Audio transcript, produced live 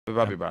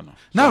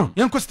Now,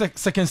 young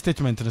second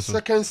statement.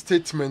 Second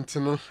statement,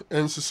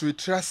 and so we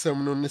trust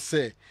them no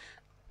say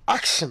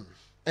action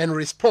and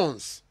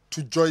response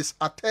to Joyce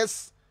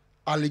Attah's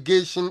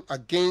allegation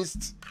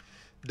against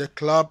the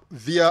club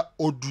via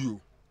audio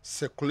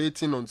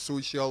circulating on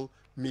social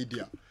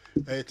media.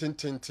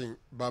 Tin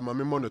by my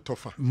memory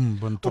tofa.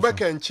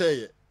 Obeka and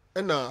Cheye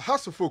and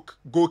House of Folk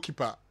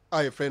goalkeeper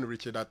I friend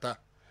Richard Attah.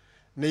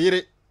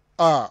 Neire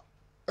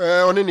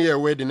on any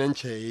wedding and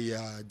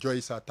Cheye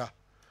Joyce Attah.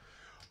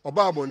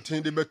 Oba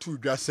bonten de betu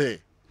dwa say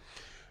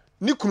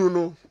ni kunu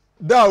no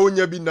da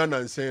onya bi na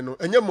nansen no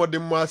enye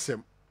modem mo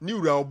asem ni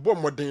wura obo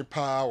modem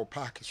pa o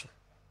park so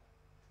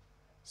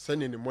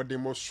sene ni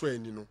modem mo so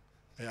ani no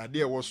ade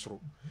e wo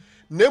soro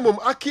nemom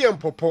akie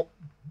mpopo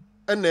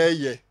na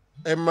eye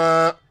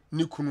ema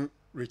ni kunu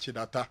Richard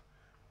Attah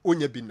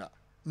onya bi na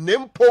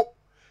nempo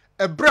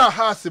ebra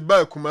ha se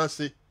ba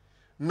kumase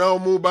na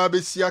omo ba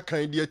besi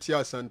akan de ati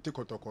asante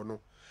kotoko no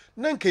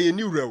na nka ye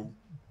ni wura o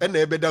na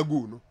ebeda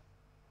go no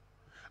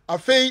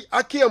afei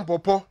akie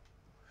mpopo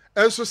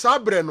enso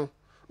sabre no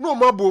no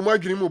mabo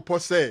madwene mu po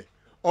se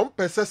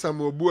ompese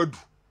Samuel adu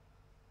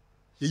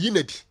yeyi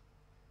nadi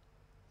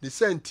de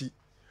senti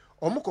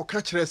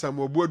omukoka kire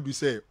Samuel adu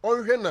se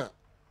onhwe na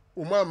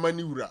uma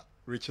mani wura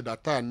Richard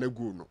Attah na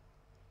go no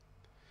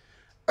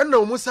ena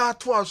omusa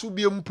ato aso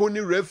bie mpo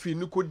ni referee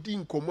ni kodi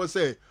nkomo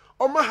se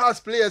oma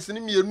has players ni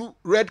mienu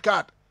red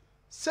card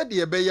se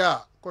de be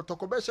ya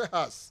kotoko be she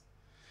has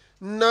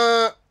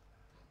na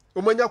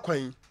omanya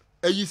kwan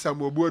ayi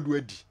Samuel adu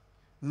adi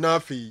na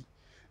afei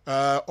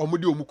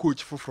omudi omu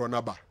coach foforo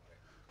na ba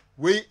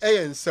we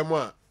ensem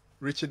a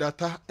Richard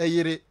Attah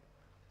eyire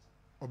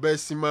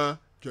obesima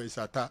Joyce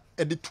Attah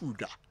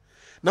editudwa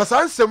na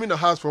sansem na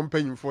house from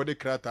penny for the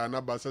krata na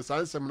ba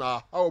sansem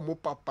na how mo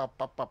papa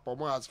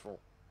mo has for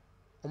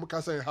omu ka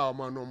say how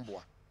ma no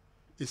mboa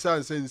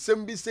isanse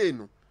nsem bi sei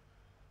no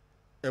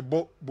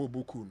ebo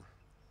bobuku no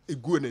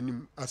egu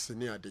nanim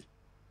asene ade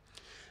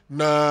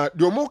na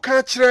de omu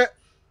ka kire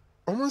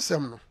omu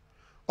nsem no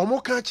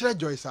omu ka kire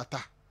Joyce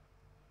Attah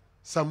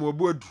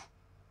Samuel adu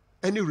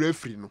any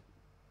referee no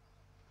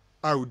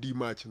audi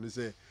match no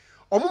say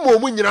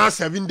omu nyina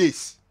 7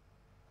 days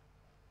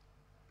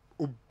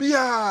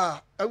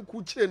obia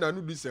anku kire na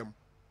no disem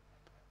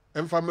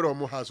emfamere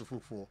omu house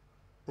fofo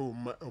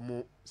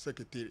omu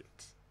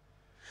secretariat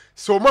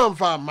so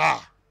manfa ma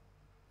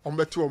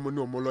ombeto omu ni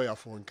omu lawyer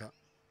for nka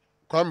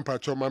kwa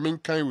mpacho ma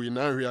menkan we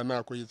na hwea na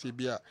akoyese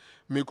bia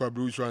me kwa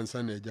brusu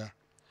ansa na eja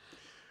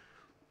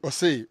o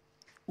say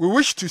we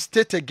wish to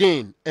state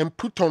again and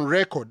put on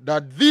record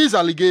that these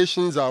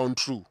allegations are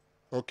untrue.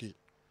 Okay.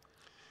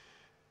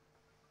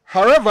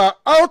 However,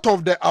 out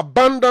of the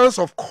abundance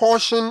of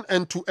caution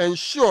and to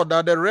ensure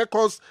that the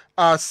records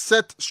are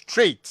set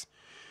straight,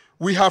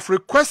 we have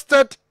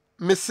requested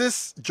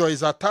Mrs.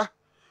 Joyce Attah,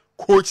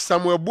 Coach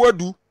Samuel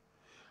Adu,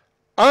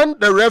 and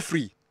the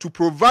referee to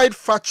provide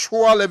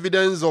factual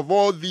evidence of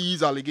all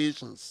these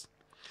allegations,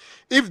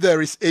 if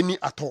there is any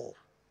at all.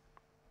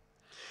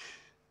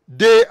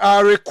 They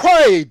are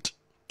required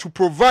to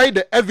provide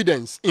the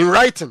evidence in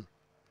writing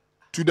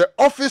to the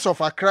office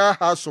of Accra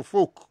House of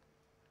Folk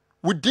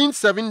within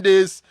 7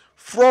 days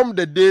from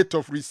the date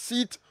of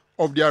receipt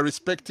of their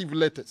respective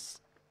letters.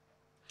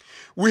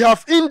 We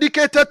have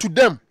indicated to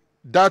them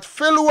that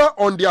failure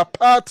on their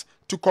part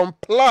to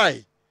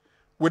comply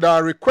with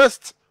our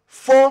request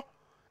for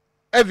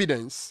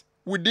evidence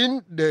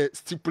within the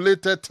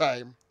stipulated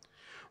time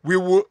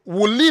will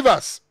leave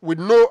us with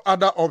no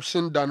other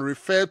option than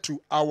refer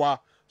to our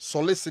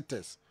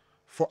solicitors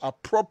for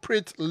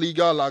appropriate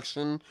legal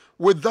action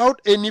without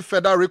any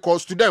further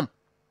recourse to them.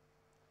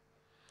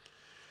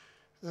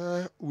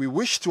 We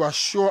wish to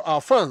assure our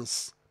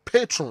fans,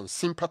 patrons,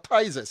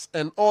 sympathizers,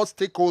 and all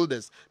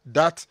stakeholders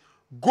that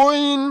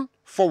going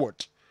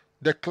forward,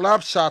 the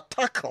club shall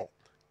tackle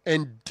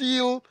and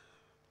deal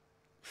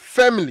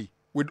firmly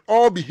with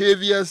all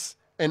behaviors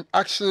and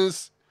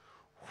actions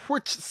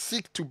which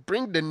seek to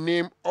bring the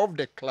name of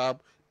the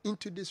club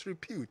into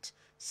disrepute.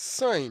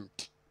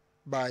 Signed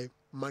by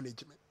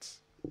management.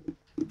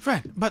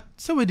 Fine, but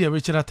so with the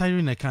Richard Attah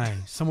in a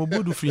kind, Samuel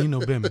Adu free no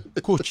bem,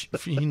 coach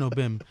free no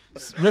bem,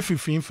 referee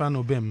free fan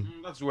no bem.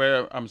 That's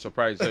where I'm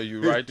surprised that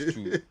you write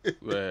to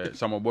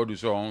Samuel Adu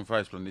so on for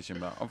explanation,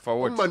 but for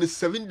what? Man is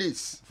 7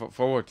 days.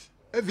 For what?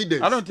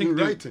 Evidence. I don't think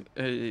writing.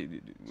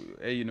 The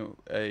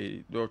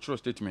true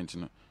statement.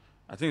 You know,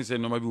 I think it's a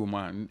normal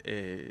woman.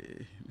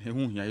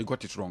 You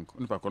got it wrong.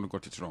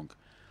 Got it wrong.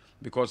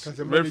 Because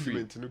the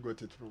management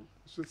got it wrong.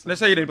 Let's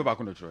say you didn't back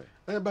on the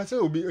try. But say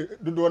obi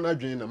do not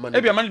join the management.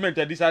 Maybe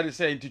management decided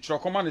say to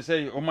command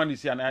say o man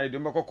is here and I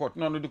don't make court.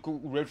 No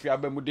referee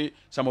abem de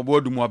Samuel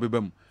Adu mu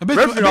abem. A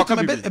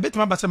bit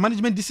about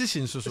management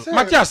decisions so.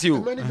 Matthias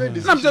you.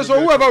 I'm just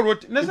so whoever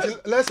wrote.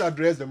 Let's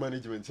address the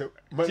management.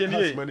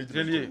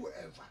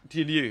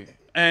 Management.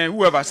 And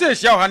whoever says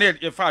she ha na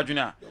e fa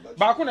adwena.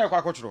 Back on e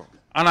kwa kotro.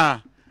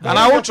 Ana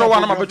wo tro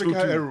one ma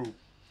betu.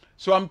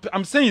 So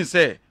I'm saying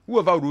say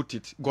whoever wrote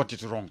it got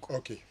it wrong.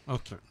 Okay.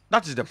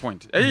 That is the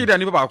point.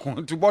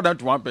 To boil down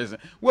to one person.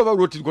 Whoever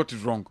wrote it got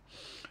it wrong.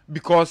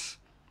 Because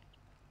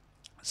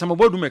Some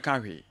about do make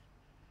hwe.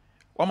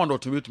 One man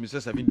ultimatum say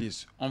 7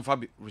 days on fa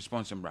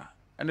response mbra.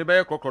 And the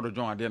be crocodile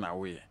John ade na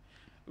we.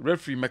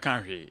 Referee make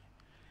hwe.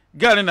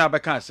 Girl na be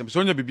kan sem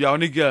so nya bibia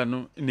oni girl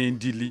no na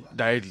ndili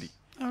directly.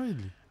 Oh,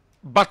 really?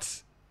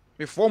 But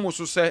before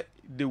most say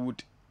they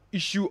would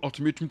issue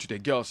ultimatum to the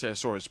girl say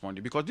so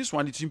responding because this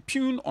one is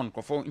impugn on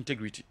conform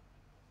integrity.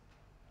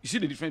 You see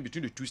the difference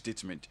between the two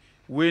statements.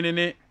 When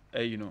in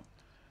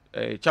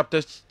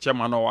chapter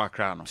chairman or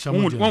Accra no.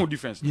 One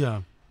difference.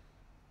 Yeah.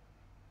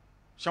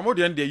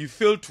 Shamodian there you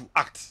fail to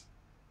act.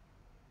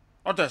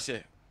 What I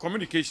say,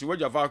 communication where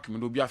you vacuum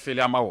will be a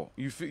failure amawo.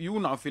 You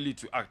now fail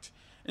to act.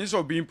 Instead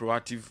of being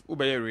proactive,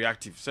 be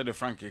reactive, said the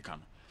Frank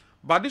can.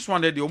 But this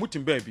one there the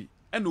omutin baby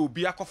and will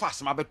be a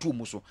fast mabe two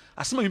muso.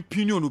 As my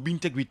opinion will be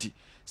integrity.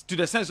 To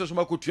the sense of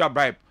somebody could to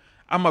bribe.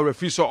 I'm a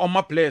referee, so all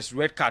my players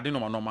red card in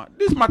normal.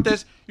 This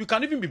matters, you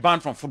can even be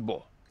banned from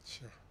football.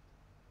 Sure.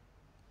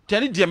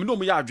 Tell it, no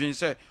me adwin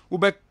say, we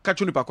be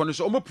catch you pa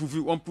so omo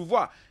prove on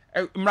prove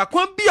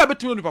mrakwan bi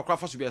abetumi ni pa kwa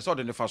faso bi so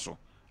de ne faso.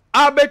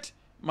 Abet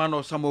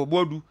manos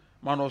samobodu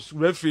manos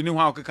referee ni ho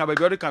akeka ba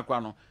bi odeka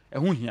kwa no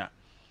ehun hia.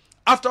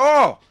 After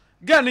all,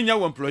 get nya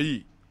wo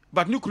employee,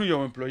 but no kunu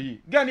your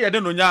employee. Get na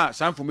no nya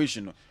some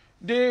information no.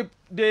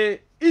 The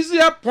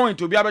easier point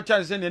to be able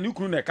to say na ni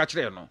kunu na ka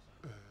kire no.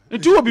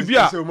 Nti wo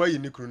bibia say o ma yi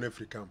ni kunu na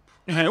free camp.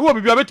 Wo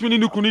bibia betumi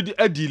ni kunu di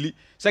adili.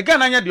 Se ga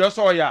na nya de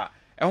so ya.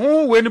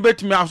 Ehun we ni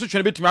betumi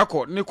asotwe betumi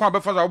akọ ni kwa be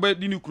faza wo be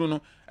ni kunu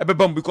no e be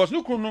bam because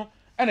ni kunu no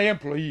e na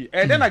employee.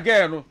 Then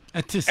again no.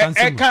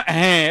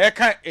 E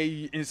can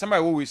in some way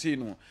we say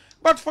no.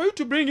 But for you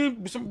to bring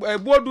in some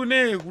bodu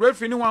ne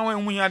referee ni wan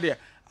wan hu there.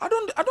 I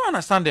don't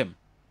understand them.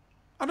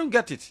 I don't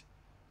get it.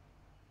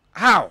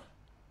 How?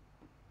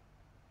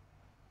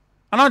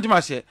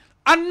 Anantima say,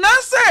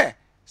 "Ananse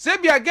say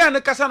be again na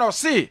kasa na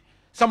say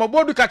some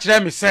obodu ka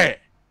kire me say."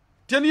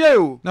 Tienie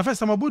o. Na first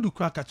some obodu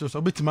kwa ka kire so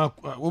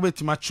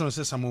obetima chon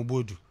say some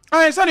obodu.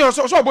 Eh say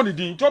so obodu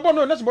din. To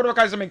obodu na obodu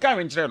ka say me kan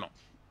we kire no.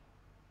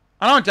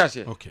 Anantima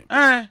say. Okay.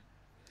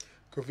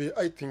 Kofi,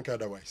 I think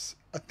otherwise.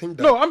 I think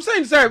that no, I'm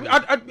saying sir,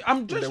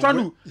 I'm just trying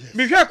to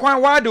me hear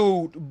why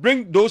they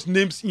bring those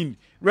names in.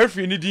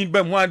 Referee ni din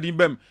bem, one din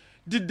bem.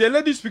 Did the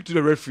lady speak to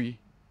the referee?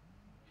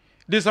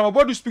 Did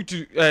somebody speak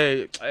to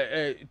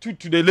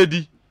the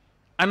lady?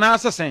 And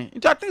answer saying,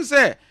 I think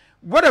say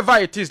whatever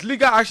it is,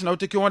 legal action I'll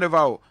take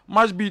whatever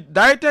must be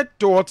directed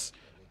towards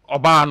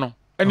Obano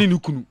and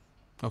Inukunu.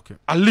 Okay.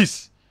 At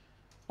least.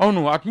 Oh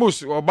no, at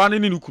most Obano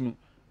and Inukunu.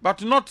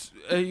 But not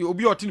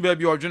obi or tin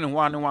baby or joining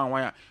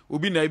one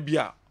obi na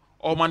bia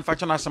or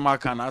manufacture na sama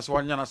kan as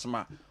one yana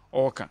sama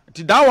oka.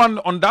 That one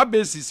on that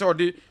basis or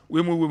the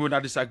women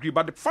not disagree.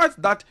 But the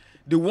fact that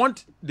they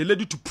want the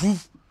lady to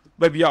prove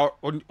baby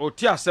or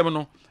tear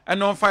seminal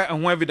and on fire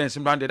and evidence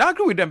in branded. I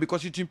agree with them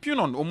because it's impugn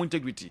on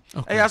integrity.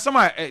 I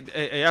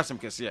have some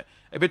case here.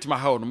 A bit my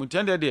how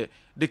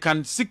they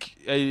can seek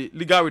a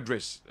legal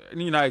redress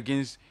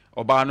against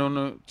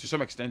Obano to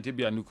some extent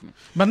be a nukunu.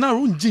 But now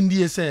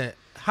Unjindi say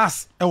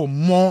has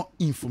more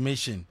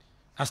information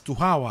as to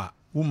how a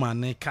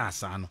woman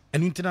casa no.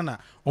 And you tell na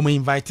o me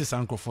invite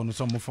Sanko for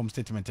some from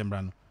statement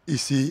embrano. You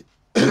see,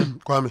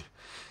 Kwame,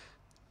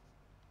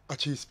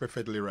 actually is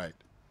perfectly right.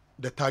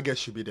 The target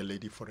should be the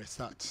lady for a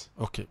start.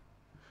 Okay.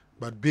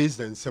 But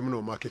based on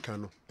seminal market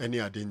cano, any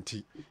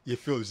identity, you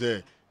feel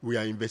there we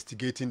are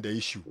investigating the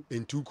issue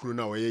in two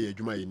krona or ye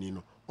juma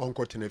yenino,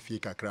 onko tenefi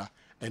kakra,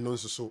 and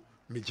also so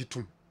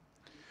mejitum.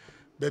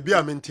 Baby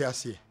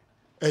amentiasi,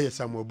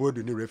 Samuel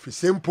Bodu ni referee.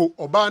 Simple,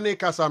 Obane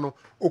Kasano,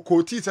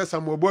 Okoti says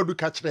Samuel Bodu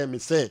catch them,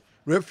 say,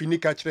 referee ni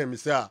catch them,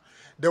 say,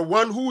 the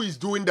one who is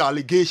doing the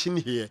allegation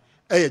here,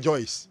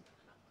 Joyce.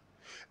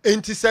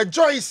 And it said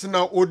Joyce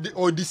now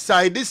or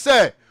decide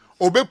say,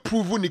 obe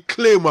prove ni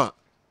claimer.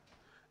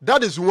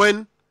 That is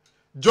when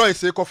Joyce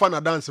say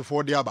kofana dance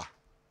for the aba.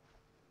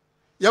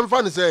 Yam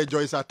fan say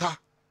Joyce Attah.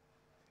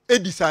 E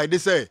decide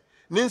say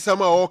nin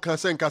sama o kan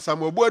say nka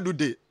Samuel Bodu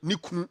de ni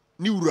kunu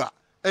ni wura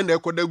and e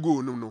koda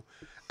go no.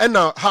 And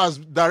now has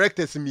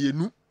directors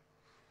mienu.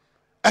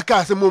 E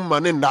ka se mo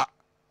mane nda.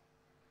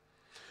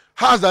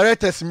 Has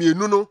directors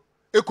mienu no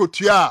e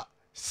kotua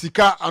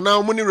sika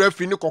ana mo ni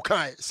referee ni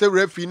kokan say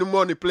referee ni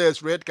money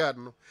players red card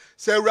no.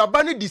 Say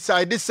Rabani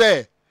decide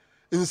say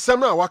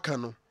nsɛm a waka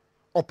no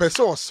ɔpɛsɛ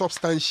o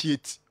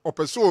substantiate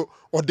ɔpɛsɛ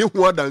o de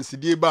ho adanse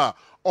die ba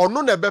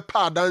ɔno na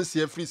ɛbɛpa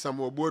adanse afiri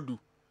Samuel Bodu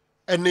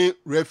ɛne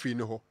referee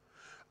no ho.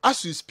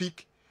 As we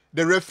speak,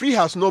 the referee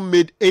has not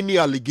made any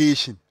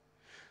allegation.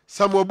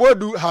 Samuel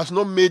Bodu has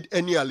not made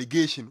any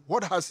allegation.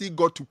 What has he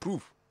got to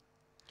prove?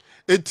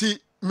 Eti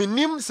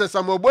minim se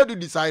Samuel Bodu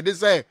decided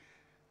say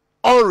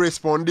on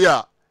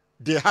respondia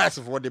the house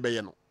for the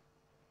bayano.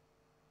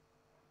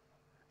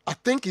 I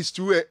think it's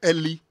too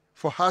early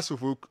for House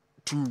of Oak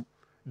to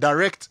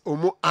direct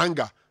more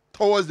anger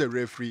towards the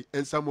referee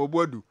and Samuel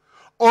Bodu.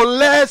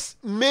 Unless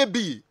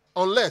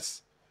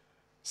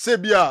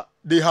Sebia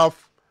they have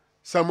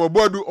Samuel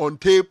Bodu on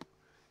tape,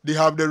 they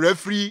have the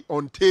referee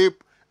on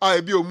tape.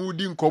 I be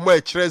omudi nkomo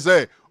e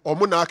kyereze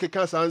omo na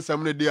akeka san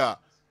sam ne dia.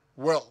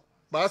 Well,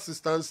 by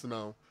assistance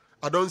now,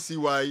 I don't see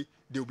why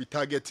they'll be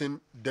targeting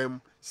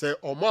them. Say,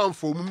 Oman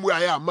for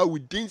Mumuayama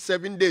within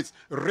 7 days,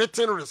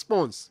 written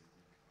response.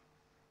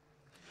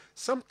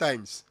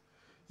 Sometimes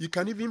you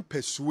can even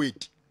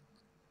persuade.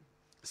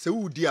 Say,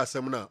 who dear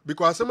Samna,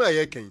 because some are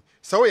yaking,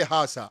 so a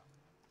hasa,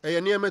 a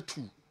near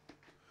two.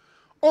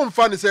 On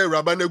funny say,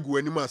 Rabana gu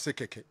any more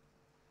sekeke.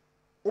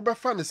 Oba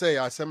funny say,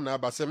 I sam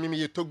naba, semi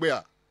ye took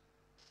bear.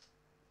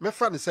 Me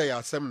funny say,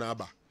 I sam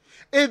naba.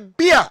 A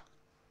beer.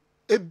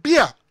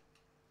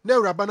 Ne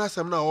Rabana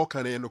Samna all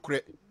can no cre.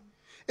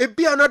 E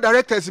bia na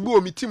directors bi o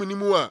mi team ni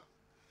mu a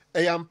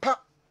e yampa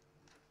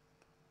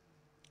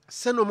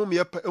seno mo me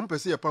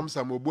pese ye pam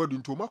sam obodu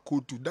nto ma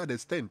code to that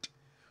extent.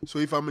 So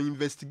if I'm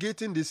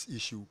investigating this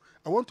issue,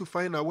 I want to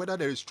find out whether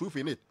there is truth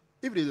in it.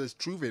 If there is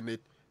truth in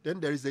it, then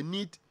there is a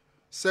need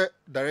say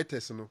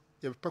directors no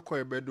ye pe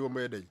kwa be do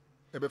mo dey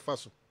e be fa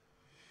so.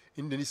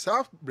 In the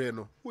South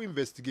Breno who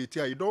investigate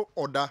here, you don't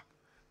order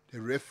the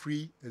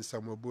referee and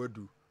Sam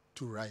Obodu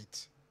to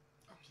write.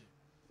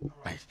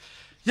 Right.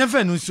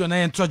 Yɛmfa no nsuo na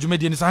yɛnto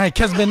adwumadi no sa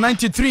Kessben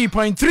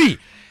 93.3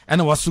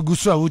 ɛna wasugu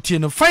so a wotie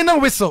no final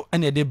whistle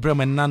ɛna yɛde brɛ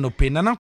m nna no pe nana